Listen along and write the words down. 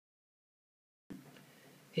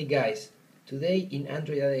Hey guys, today in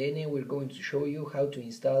Android ADN we're going to show you how to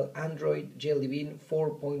install Android Jelly Bean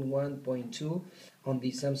 4.1.2 on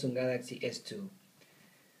the Samsung Galaxy S2.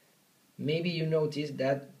 Maybe you noticed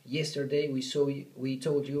that yesterday we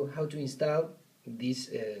told you how to install this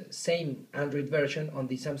same Android version on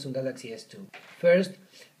the Samsung Galaxy S2. First,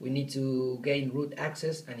 we need to gain root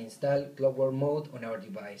access and install Clockwork Mode on our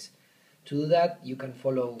device. To do that, you can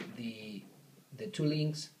follow the two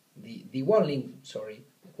links,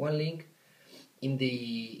 one link in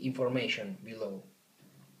the information below.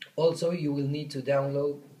 Also, you will need to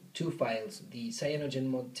download two files, the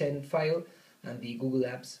CyanogenMod 10 file and the Google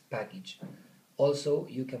Apps package. Also,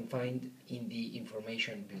 you can find in the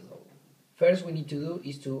information below. First we need to do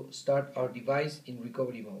is to start our device in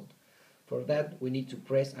recovery mode. For that, we need to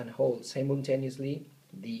press and hold simultaneously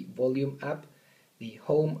the volume up, the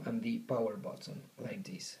home and the power button, like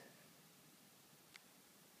this.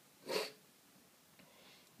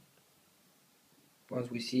 Once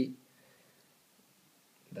we see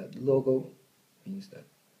that logo, means that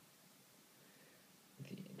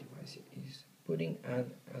the device is booting, and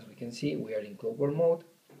as we can see, we are in Clockwork Mode.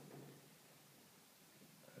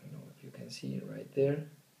 I don't know if you can see it right there.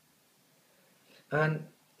 And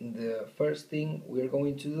the first thing we're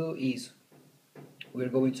going to do is we're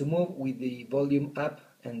going to move with the volume up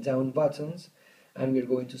and down buttons, and we're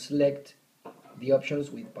going to select the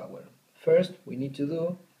options with power. First we need to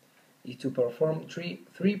do is to perform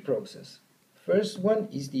three processes. First one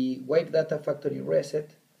is the wipe data factory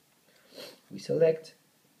reset. We select,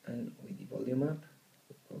 and with the volume up,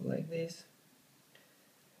 we go like this.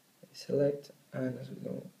 We select, and as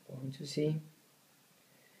we're going to see,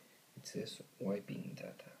 it says wiping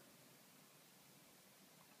data.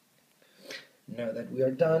 Now that we are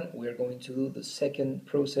done, we are going to do the second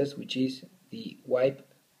process, which is the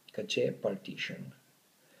wipe cache partition.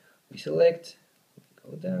 We select,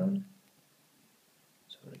 go down,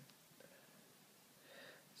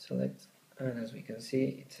 select, and as we can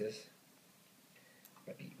see, it says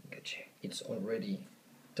cache. It's already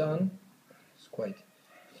done. It's quite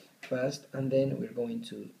fast. And then we're going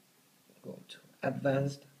to go to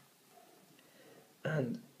advanced,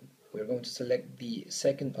 and we're going to select the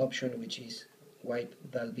second option, which is wipe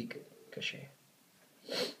Dalvik cache.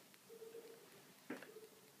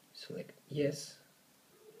 Select yes,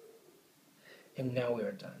 and now we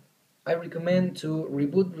are done. I recommend to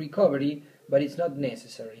reboot recovery, but it's not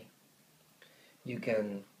necessary. You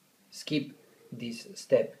can skip this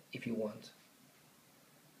step if you want.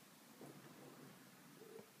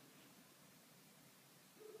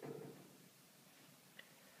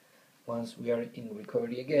 Once we are in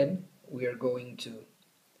recovery again, we are going to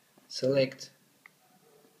select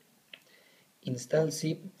install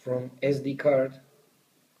zip from SD card.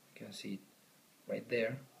 You can see it right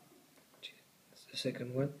there. That's the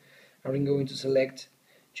second one. And I'm going to select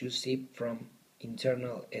choose zip from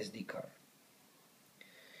internal SD card.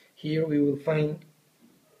 Here we will find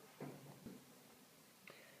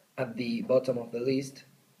at the bottom of the list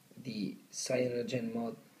the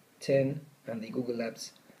CyanogenMod 10 and the Google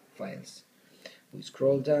Apps files. We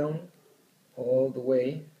scroll down all the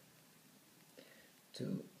way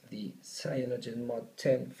to the CyanogenMod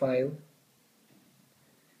 10 file.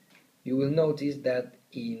 You will notice that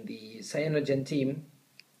in the Cyanogen team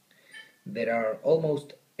there are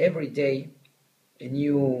almost every day a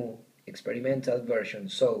new experimental version,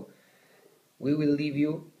 so we will leave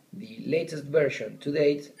you the latest version to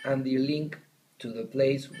date and the link to the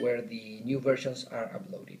place where the new versions are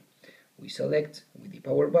uploaded. We select with the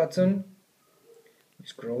power button, we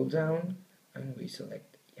scroll down, and we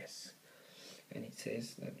select yes, and it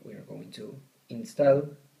says that we are going to install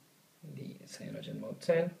the CyanogenMod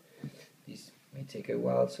 10. This may take a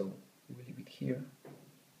while, so we'll leave it here.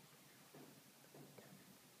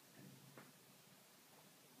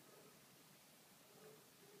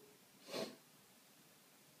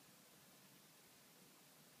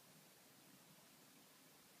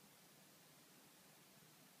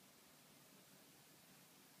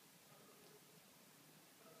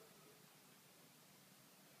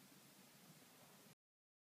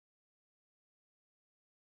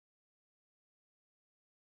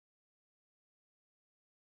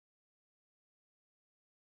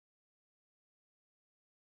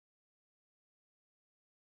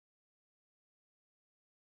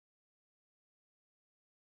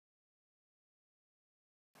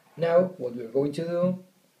 Now what we're going to do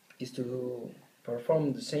is to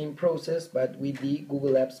perform the same process but with the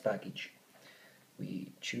Google Apps package.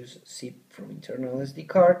 We choose zip from internal SD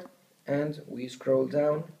card and we scroll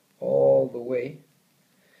down all the way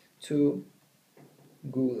to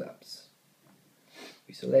Google Apps.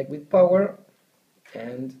 We select with power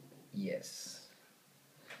and yes,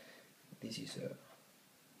 this is a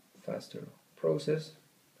faster process.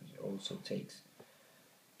 It also takes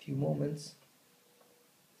a few moments.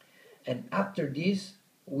 And after this,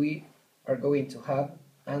 we are going to have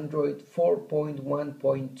Android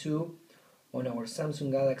 4.1.2 on our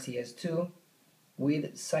Samsung Galaxy S2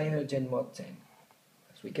 with CyanogenMod 10.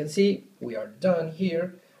 As we can see, we are done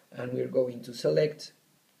here, and we're going to select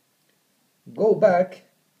go back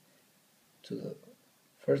to the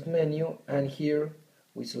first menu, and here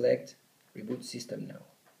we select reboot system now.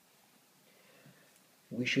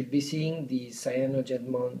 We should be seeing the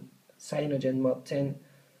CyanogenMod 10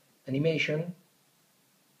 animation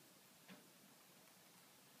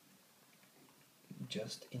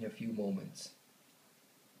just in a few moments.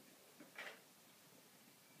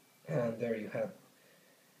 And there you have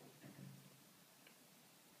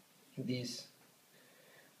this.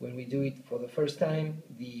 When we do it for the first time,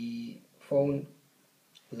 the phone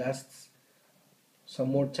lasts some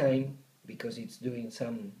more time because it's doing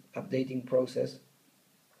some updating process.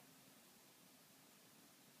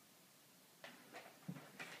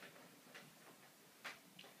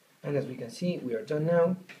 And as we can see, we are done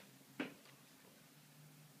now.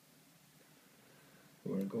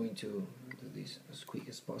 We're going to do this as quick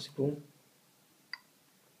as possible.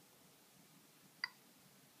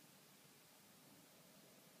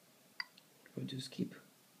 I'm going to skip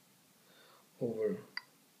over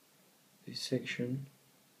this section.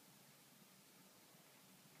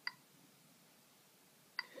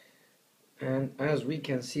 And as we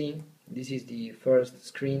can see, this is the first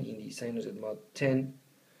screen in the CyanogenMod 10.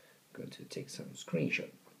 I'm going to take some screenshot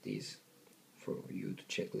of this for you to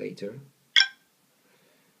check later.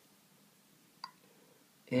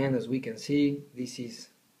 And as we can see, this is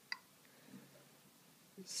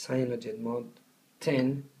CyanogenMod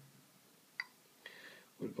 10.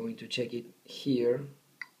 We're going to check it here.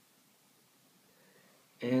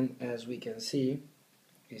 And as we can see,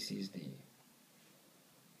 this is the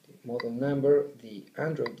model number, the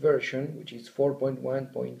Android version, which is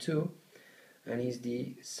 4.1.2, and is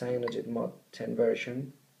the CyanogenMod 10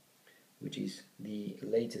 version, which is the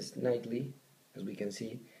latest nightly. As we can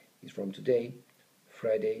see, is from today,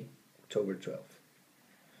 Friday, October 12th.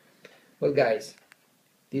 Well guys,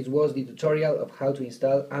 this was the tutorial of how to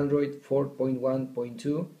install Android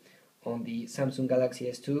 4.1.2 on the Samsung Galaxy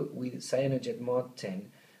S2 with CyanogenMod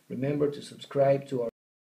 10. Remember to subscribe to our